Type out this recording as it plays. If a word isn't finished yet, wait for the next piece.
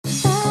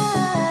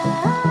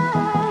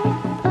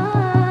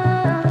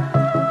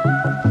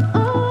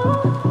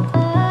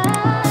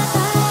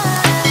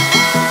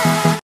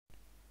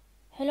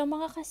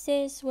mga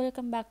kasis,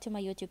 welcome back to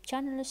my YouTube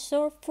channel.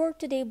 So for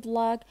today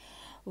vlog,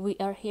 we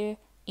are here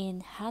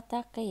in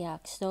Hata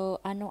kayak. So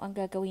ano ang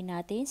gagawin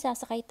natin?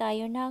 Sasakay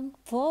tayo ng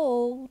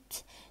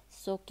boat.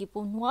 So keep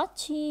on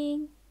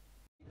watching.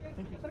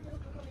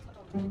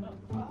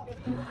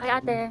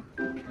 Hi ate.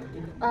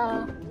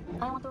 I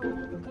want to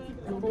take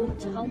the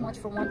boat. How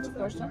much for one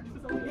person?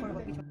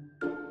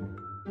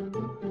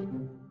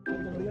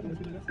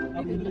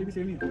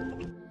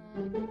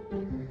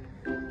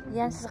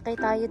 Yan, sasakay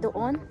tayo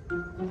doon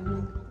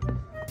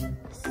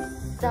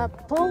sa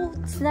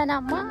boats na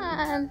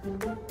naman.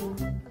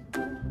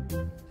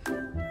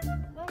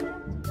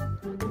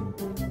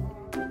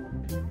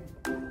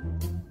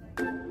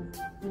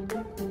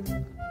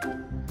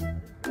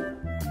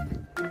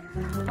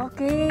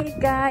 Okay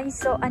guys,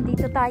 so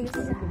andito tayo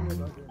sa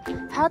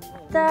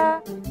Hata.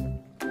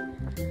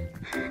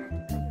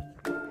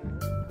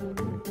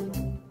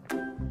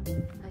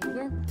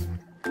 Ayan,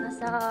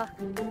 nasa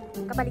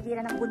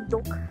kapaligiran ng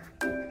bundok.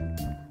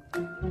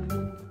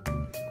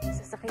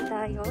 Sasakay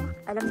tayo.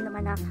 Alam niyo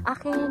naman na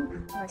aking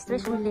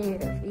stress relief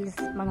is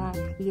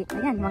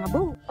ayan, mga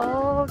boat.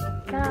 Oh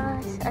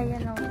gosh,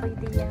 ayan o,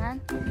 pwede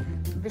yan.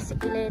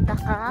 Bisikleta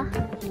ka.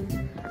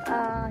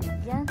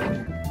 Yan,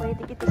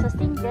 pwede dito sa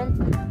single.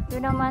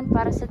 Yun naman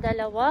para sa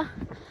dalawa.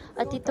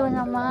 At ito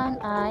naman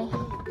ay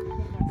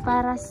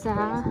para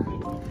sa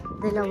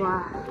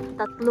dalawa.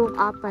 Tatlong,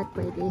 apat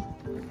pwede.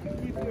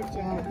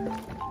 Yan.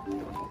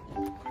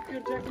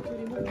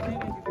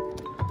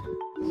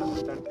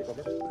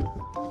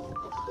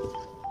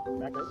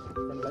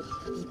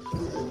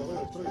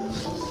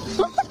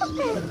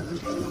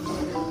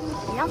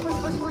 Ayan,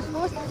 push.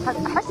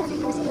 Hasali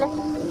ko sila.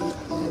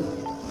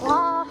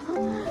 Wow,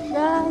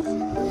 guys.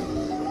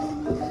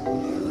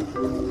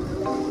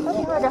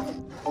 Okay, wala.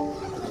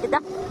 Kita.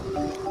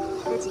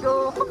 Let's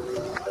go.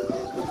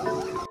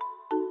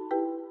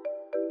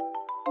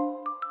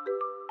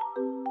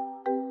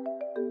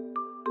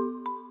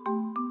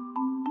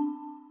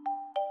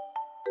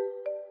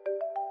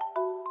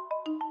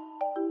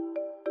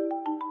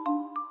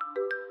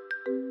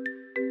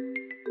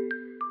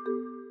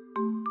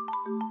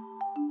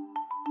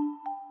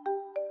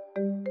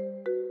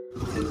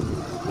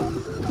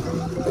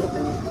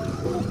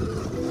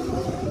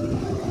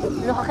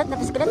 Lokakit na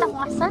bisikleta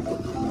kung asan.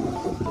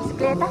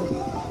 Bisikleta.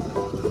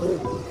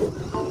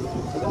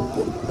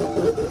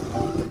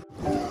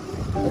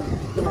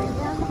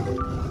 Ayan.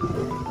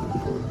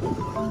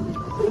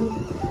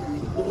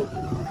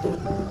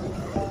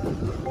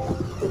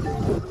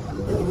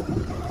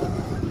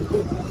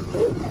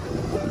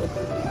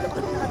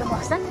 Ada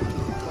maksan.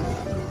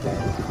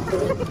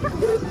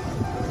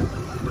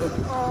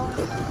 Oh.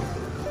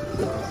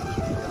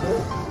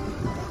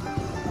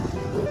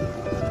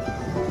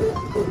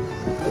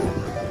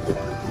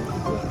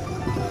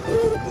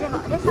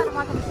 Sana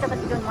mga kami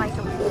dapat doon mga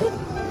isang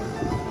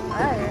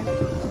ay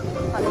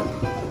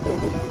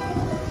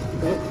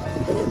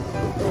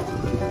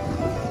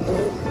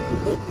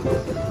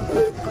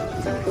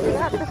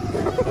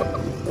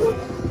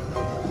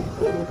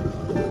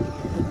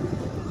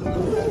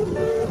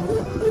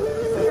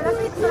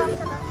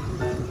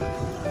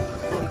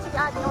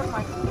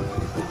normal.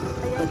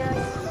 Ayan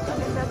guys,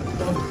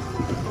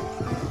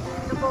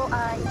 ito po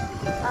ay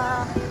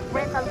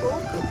rental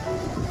boat.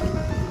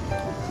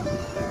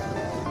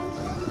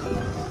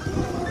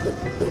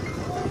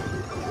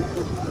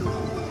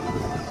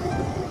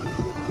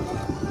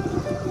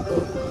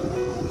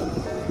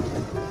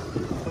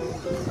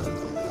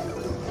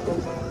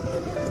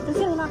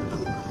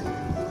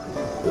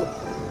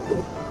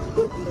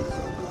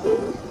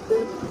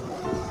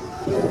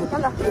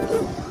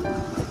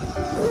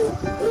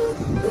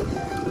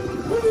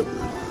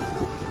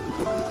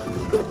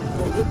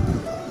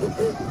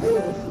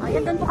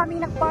 Ayan, doon po kami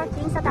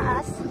nag-parking sa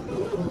taas.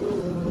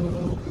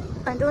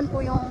 Doon po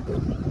yung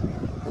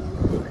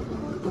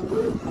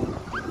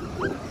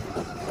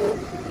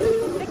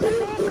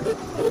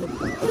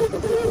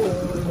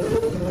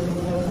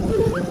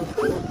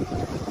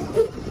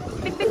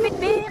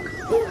pik.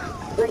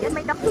 Ayan,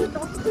 may duck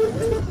dito.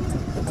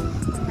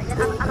 Ayan,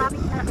 ang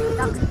araming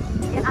duck.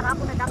 Ayan,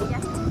 arapo na duck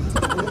yan.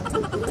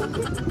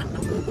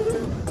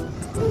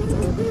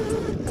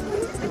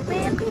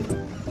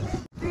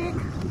 Pik.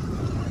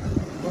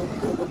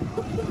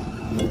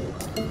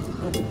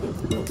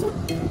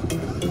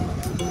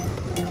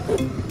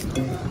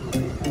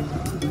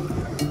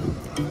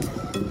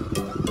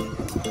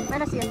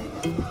 Mana siya?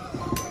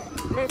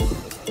 Let's.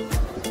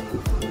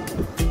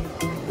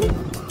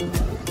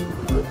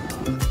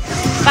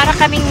 Para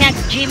kaming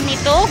nag-gym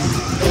nito.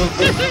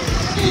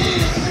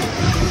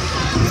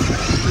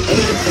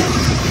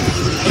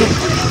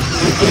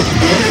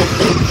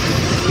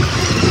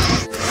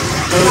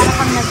 Para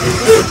kang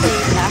nag-gym.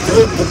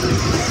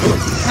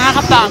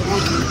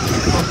 Nakakapagod.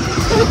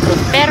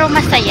 Pero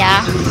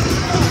masaya.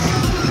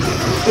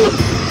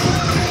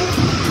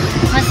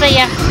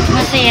 Masaya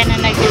na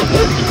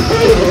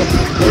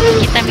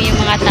kita mo yung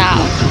mga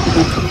tao.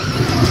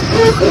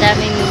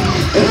 Daming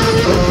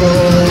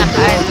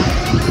nakaano.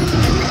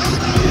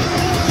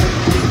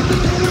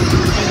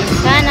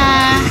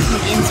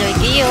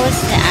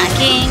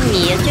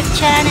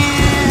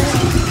 channel.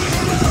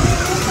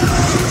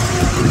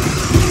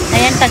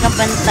 Ayan,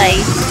 taga-bantay.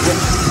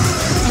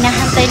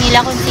 Hinahantay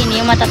nila kung sino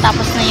yung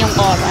matatapos na yung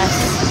oras.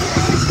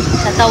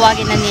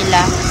 Tatawagin na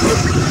nila.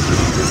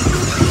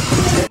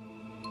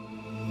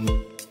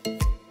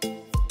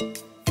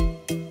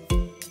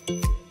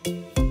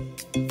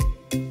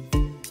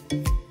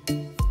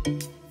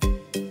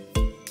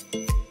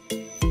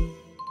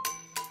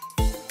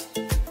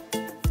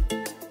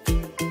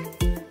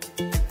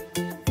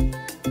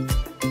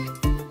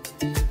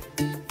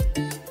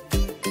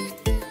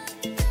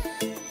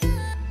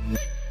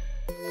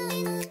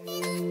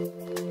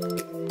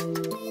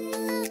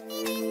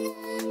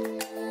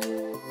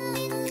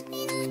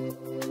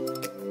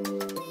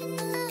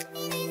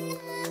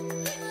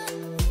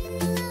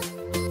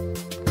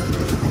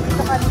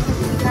 Kami sa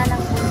gitna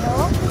ng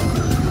bundok.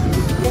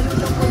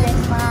 Ganito po lang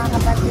mga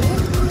kapatid.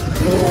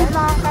 Ayan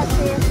mga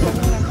kasis.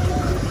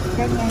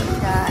 Ganyan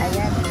siya.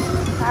 Ayan.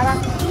 Parang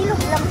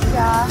ilog lang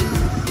siya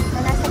na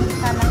nasa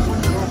gitna ng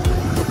bundok.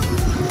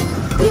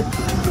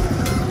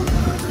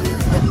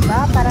 Diba?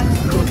 Parang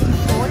swimming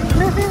pool.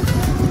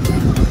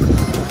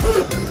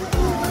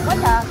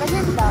 Wala.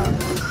 Ganyan lang.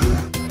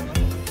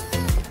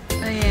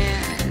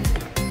 Ayan.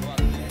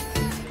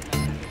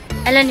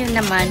 Alam niyo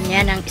naman,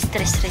 yan ang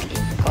stress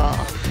relief ko.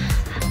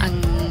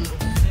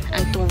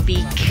 Ang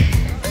tubig,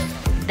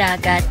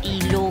 dagat,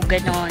 ilog,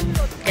 ganon.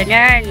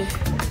 Ganon.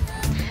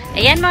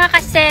 Ayan mga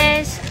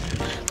kases.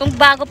 Kung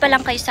bago pa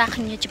lang kayo sa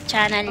aking YouTube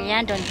channel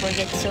yan, don't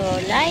forget to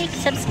like,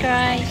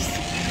 subscribe.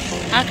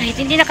 Kahit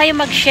hindi na kayo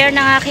mag-share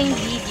ng aking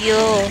video.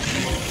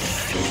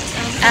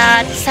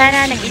 At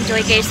sana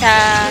nag-enjoy kayo sa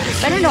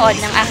panonood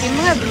ng aking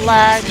mga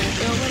vlog,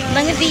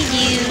 mga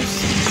videos.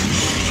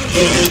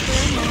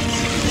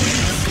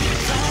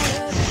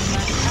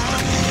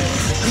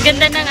 Ang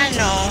ganda ng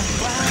ano.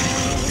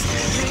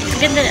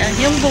 Ganda na,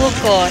 yung buhok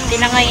ko,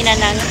 tinangay na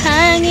ng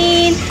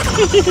hangin.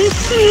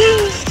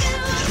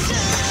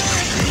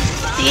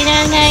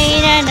 Tinangay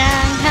na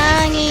ng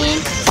hangin.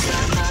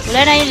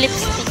 Wala na yung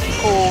lipstick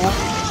ko.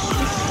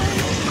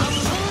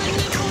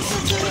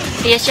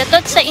 Kaya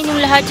shoutout sa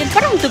inyong lahat yan.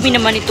 Parang dumi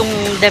naman itong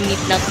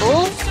damit na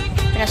to.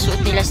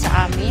 Pinasuot nila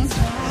sa amin.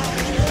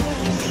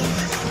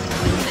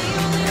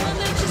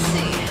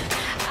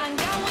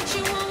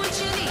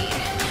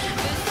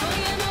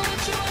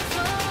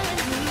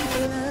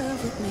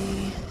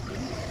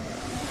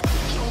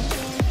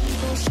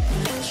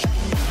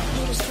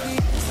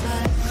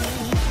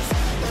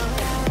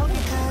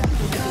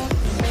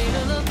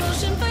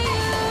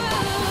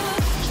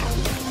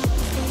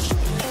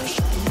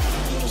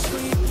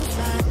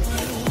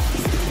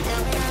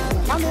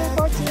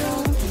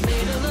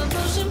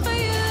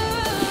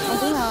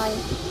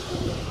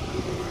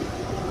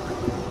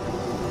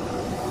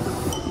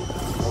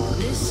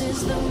 This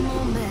is the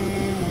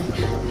moment,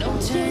 no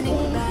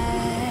turning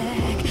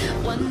back.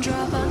 One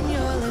drop on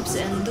your lips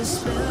and the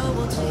spell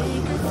will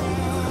take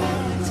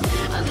effect.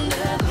 Under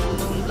the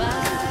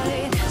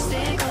moonlight,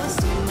 stay close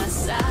to my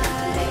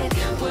side.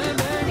 We're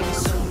burning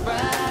so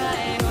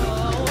bright.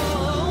 Oh,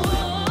 oh,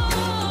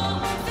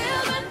 oh.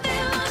 Feel the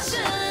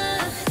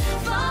devotion,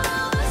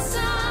 follow the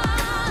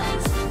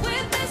signs.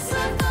 With this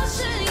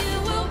devotion, you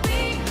will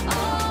be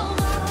all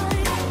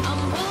mine. I'm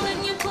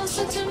pulling you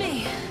closer to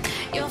me.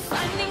 You're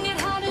finding it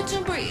harder to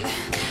breathe.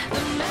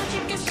 The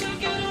magic is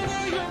taking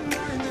over your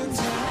mind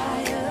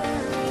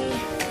entirely.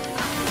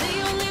 I'm the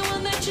only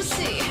one that you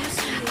see.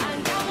 I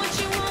got what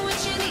you want,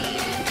 what you need.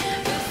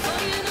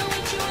 Before you know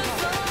what you are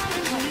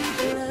falling,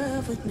 leave in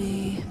love with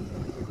me.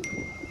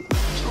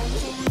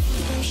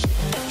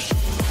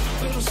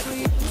 Little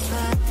sweet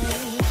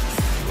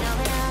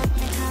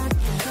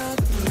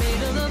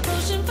made a little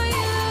potion for you.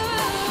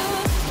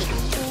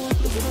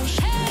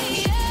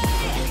 Hey,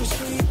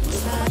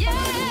 yeah, yeah.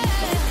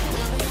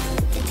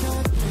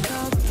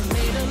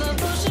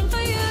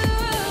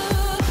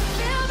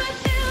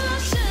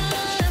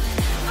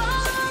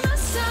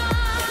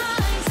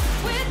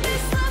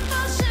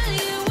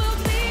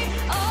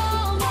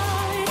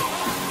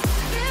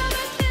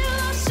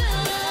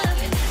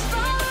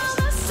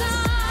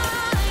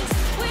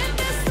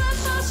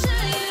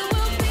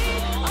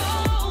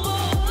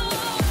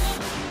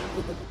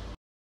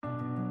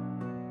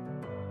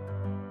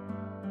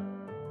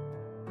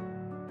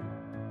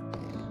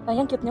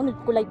 Ayan, cute niya.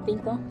 Kulay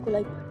pink, oh.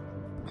 Kulay.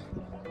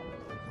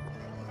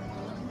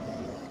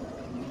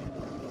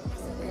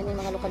 Ayan yung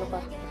mga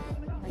lupa-lupa.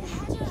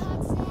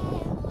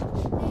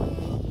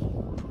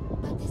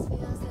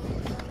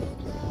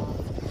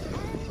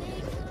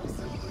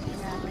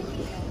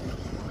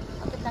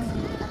 Akit lang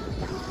yung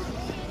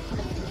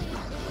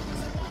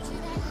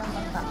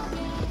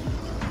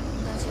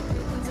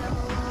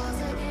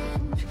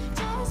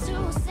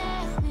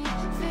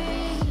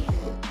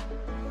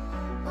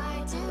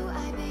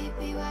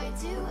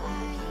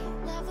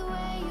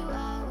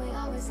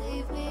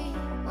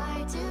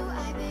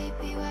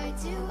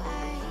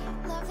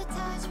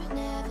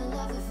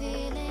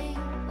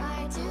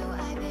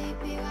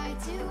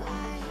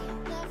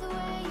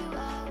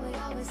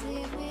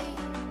leave me?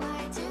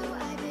 Why do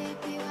I,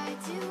 baby? Why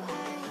do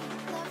I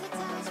love the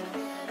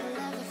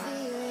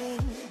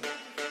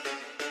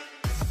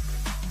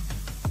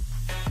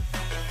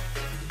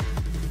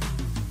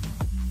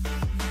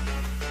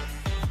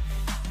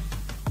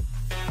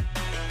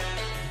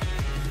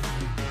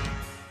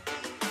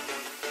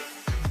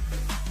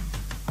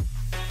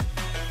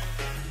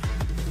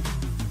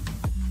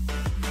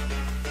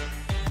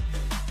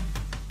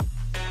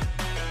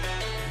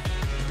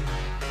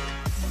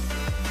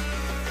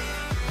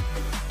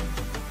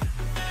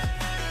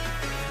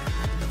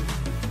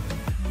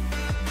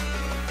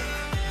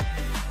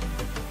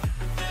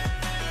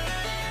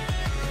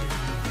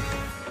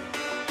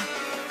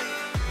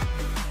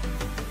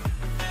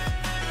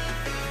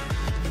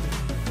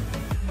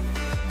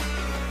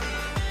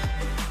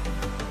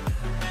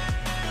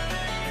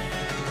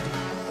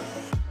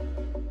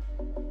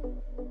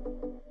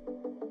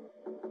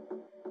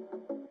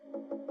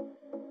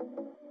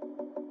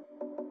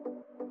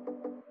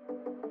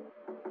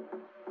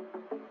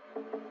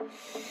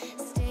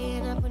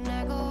Staying up when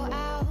I go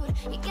out,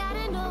 you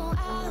gotta know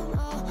I'm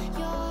all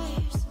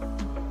yours.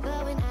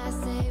 But when I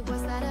say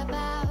what's that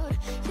about,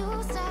 you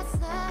start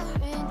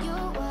slurring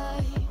your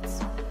words.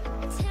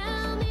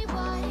 Tell me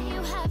why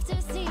you have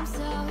to seem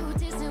so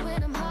distant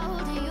when I'm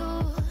holding you.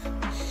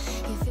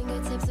 Your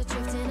fingertips are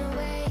drifting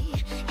away,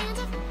 and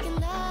I fucking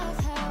love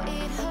how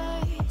it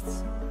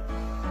hurts.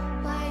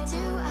 Why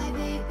do I,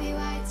 baby,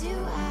 why do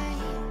I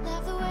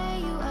love the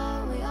way you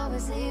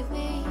always leave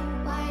me?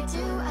 Why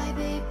do I,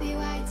 baby,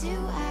 why do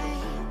I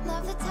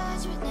love the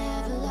touch but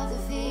never love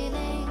the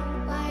feeling?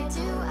 Why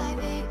do I,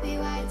 baby,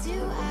 why do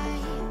I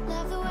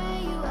love the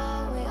way you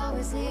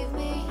always leave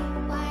me?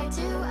 Why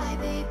do I,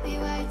 baby,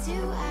 why do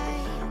I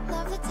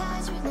love the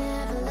touch but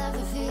never love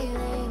the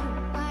feeling?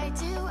 Why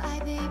do I,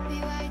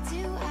 baby, why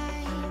do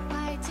I?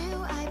 Why do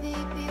I,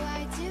 baby,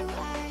 why do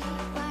I?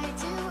 Why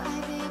do I,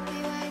 baby,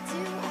 why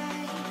do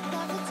I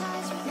love the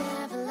touch but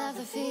never love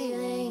the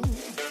feeling?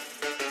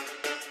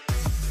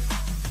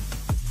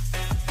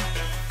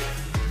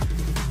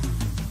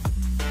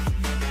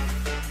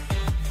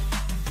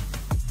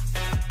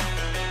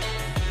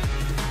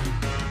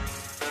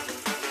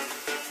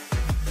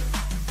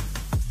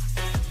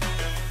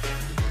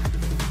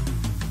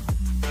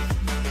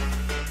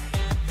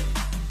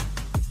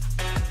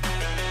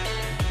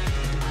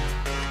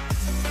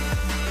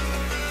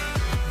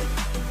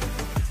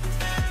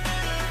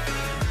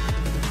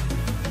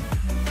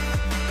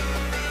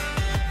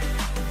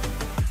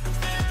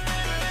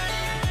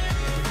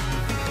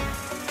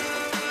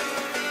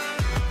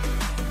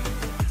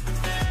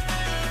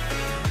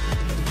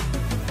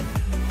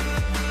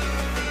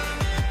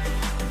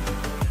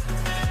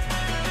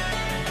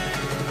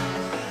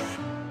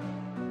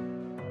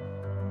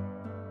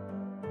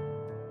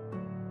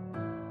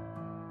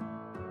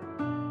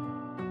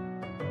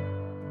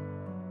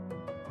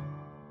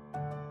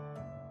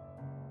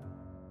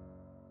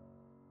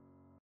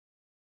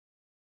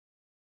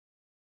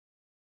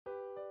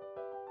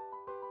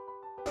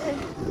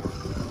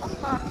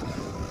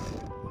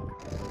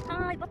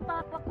 Ay,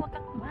 ba't wakwak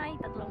may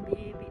tatlong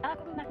baby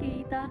akong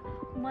nakita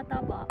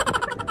mataba.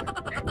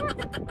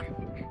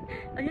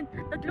 Ayun,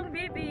 tatlong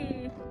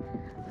baby.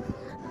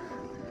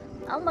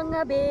 Ang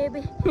mga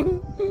baby.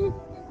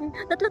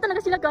 Tatlo talaga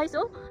sila guys,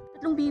 oh.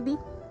 Tatlong baby.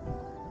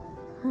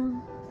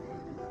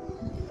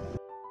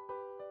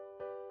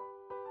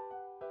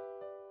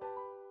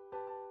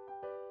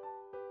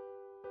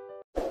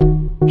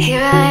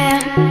 Here I